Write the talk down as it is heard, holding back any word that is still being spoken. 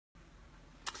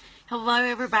Hello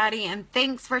everybody, and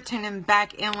thanks for tuning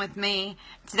back in with me.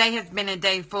 Today has been a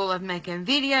day full of making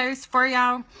videos for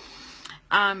y'all.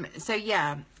 So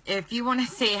yeah, if you want to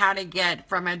see how to get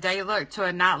from a day look to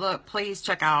a night look, please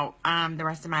check out the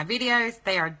rest of my videos.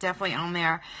 They are definitely on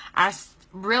there. I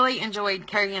really enjoyed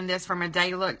carrying this from a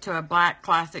day look to a black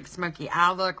classic smoky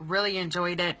eye look. Really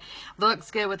enjoyed it.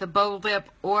 Looks good with a bold lip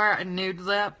or a nude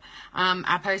lip.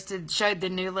 I showed the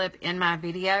nude lip in my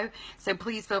video, so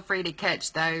please feel free to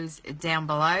catch those down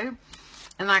below.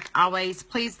 And like always,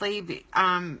 please leave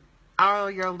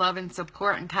all your love and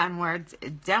support and kind words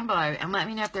down below, and let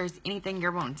me know if there's anything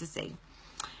you're wanting to see.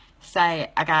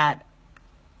 Say, I got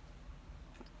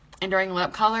enduring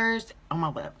lip colors on my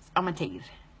lips, on my teeth.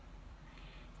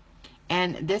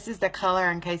 And this is the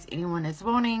color, in case anyone is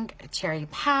wanting, cherry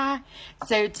pie.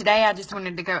 So today I just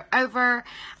wanted to go over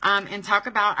and talk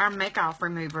about our makeup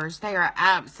removers. They are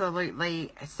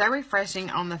absolutely so refreshing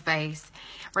on the face.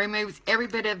 Removes every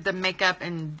bit of the makeup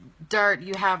and dirt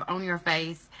you have on your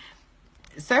face.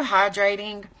 So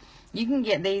hydrating. You can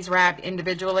get these wrapped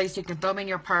individually, so you can throw them in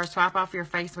your purse, swipe off your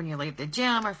face when you leave the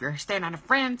gym, or if you're staying at a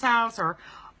friend's house, or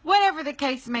whatever the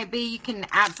case may be. You can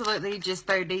absolutely just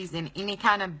throw these in any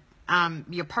kind of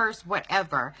your purse,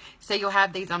 whatever. So you'll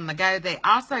have these on the go. They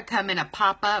also come in a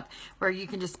pop-up where you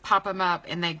can just pop them up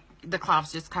and the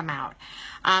cloths just come out.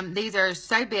 These are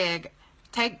so big.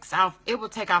 It will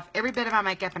take off every bit of my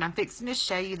makeup, and I'm fixing to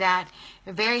show you that.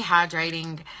 Very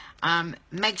hydrating.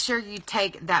 Make sure you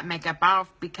take that makeup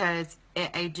off because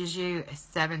it ages you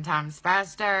 7 times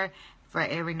faster for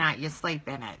every night you sleep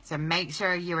in it. So make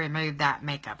sure you remove that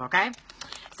makeup, okay?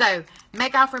 So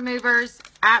makeup removers,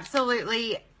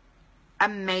 absolutely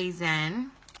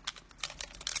amazing.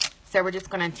 So we're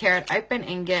just going to tear it open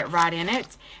and get right in it.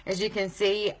 As you can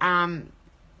see,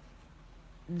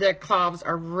 the cloves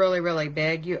are really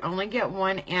big. You only get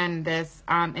one in this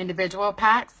individual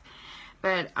packs,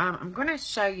 but I'm going to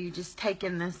show you just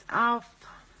taking this off.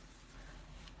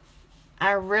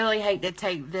 I really hate to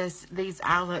take these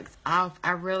eye looks off.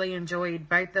 I really enjoyed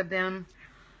both of them.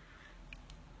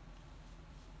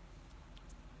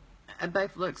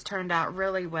 Both looks turned out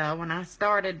really well. When I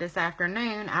started this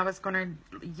afternoon, I was going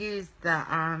to use the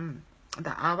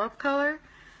olive color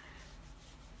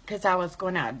because I was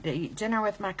going out to eat dinner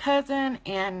with my cousin,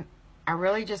 and I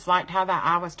really just liked how that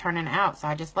eye was turning out, so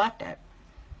I just left it.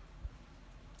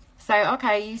 So,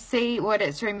 okay, you see what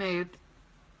it's removed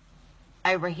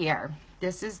over here.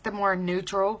 This is the more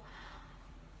neutral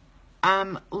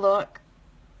look.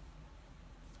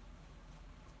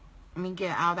 Let me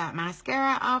get all that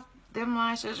mascara off them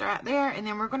lashes right there, and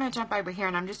then we're going to jump over here,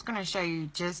 and I'm just going to show you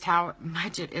just how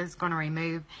much it is going to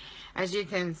remove. As you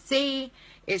can see,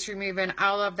 it's removing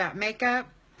all of that makeup.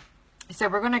 So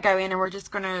we're going to go in, and we're just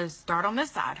going to start on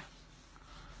this side.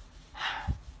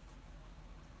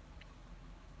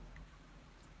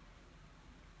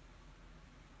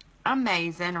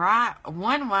 Amazing, right?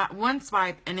 One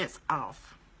swipe and it's off.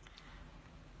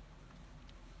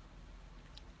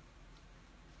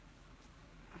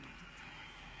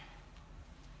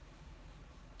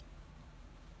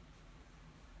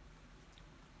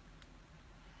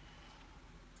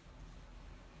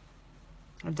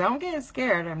 Don't get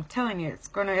scared. I'm telling you,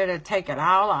 it'll take it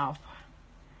all off.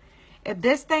 If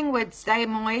this thing would stay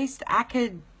moist, I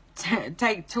could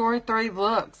take 2 or 3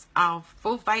 looks off,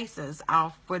 full faces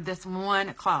off with this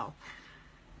one cloth.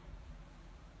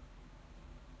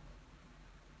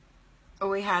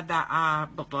 We had that eye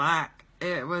black.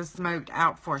 It was smoked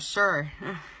out for sure.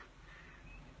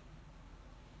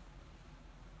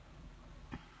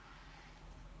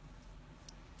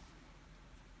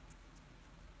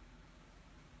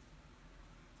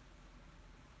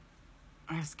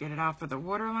 Let's get it off of the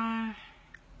waterline.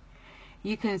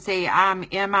 You can see I'm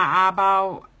in my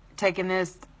eyeball taking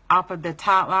this off of the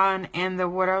tight line and the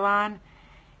waterline,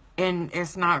 and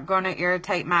it's not going to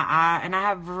irritate my eye. And I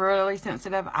have really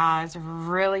sensitive eyes,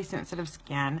 really sensitive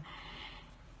skin.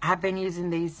 I've been using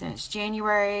these since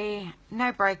January.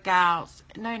 No breakouts,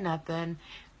 no nothing.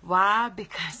 Why?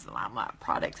 Because the Limelight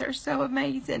products are so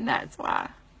amazing. That's why.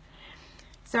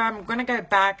 So I'm going to go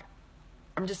back.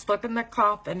 I'm just flipping the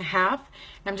cloth in half.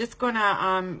 I'm just going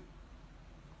to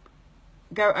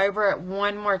go over it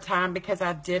one more time because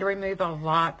I did remove a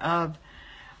lot of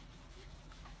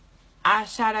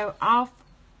eyeshadow off.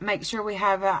 Make sure we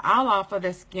have it all off of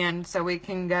the skin so we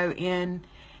can go in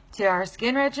to our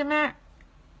skin regimen,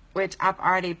 which I've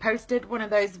already posted one of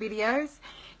those videos.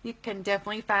 You can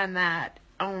definitely find that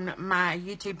on my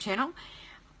YouTube channel.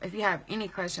 If you have any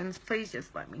questions, please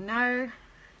just let me know.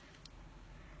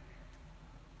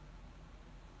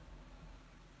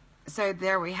 So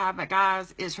there we have it,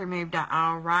 guys. It's removed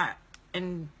all right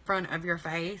in front of your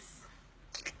face.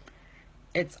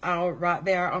 It's all right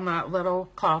there on that little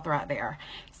cloth right there.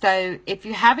 So if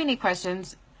you have any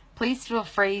questions, please feel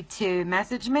free to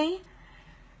message me.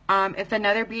 If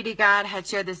another beauty guide had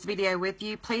shared this video with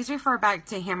you, please refer back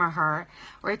to him or her.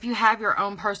 Or if you have your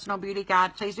own personal beauty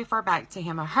guide, please refer back to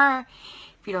him or her.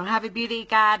 If you don't have a beauty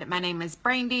guide, my name is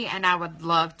Brandy, and I would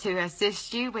love to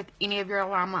assist you with any of your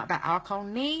Limelight by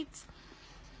Alcone needs.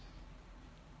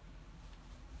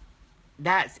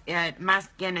 That's it. My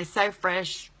skin is so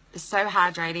fresh, so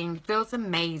hydrating, feels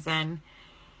amazing.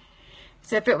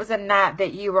 So if it was a night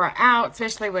that you were out,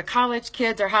 especially with college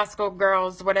kids or high school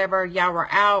girls, whatever, y'all were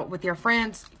out with your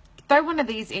friends, throw one of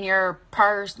these in your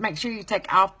purse. Make sure you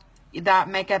take off that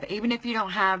makeup, even if you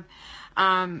don't have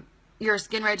your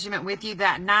skin regimen with you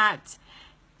that night.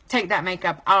 Take that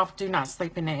makeup off. Do not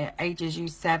sleep in it. It ages you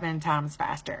 7 times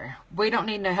faster. We don't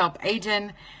need no help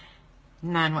aging.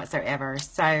 None whatsoever.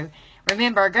 So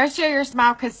remember, go share your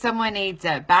smile because someone needs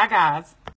it. Bye, guys.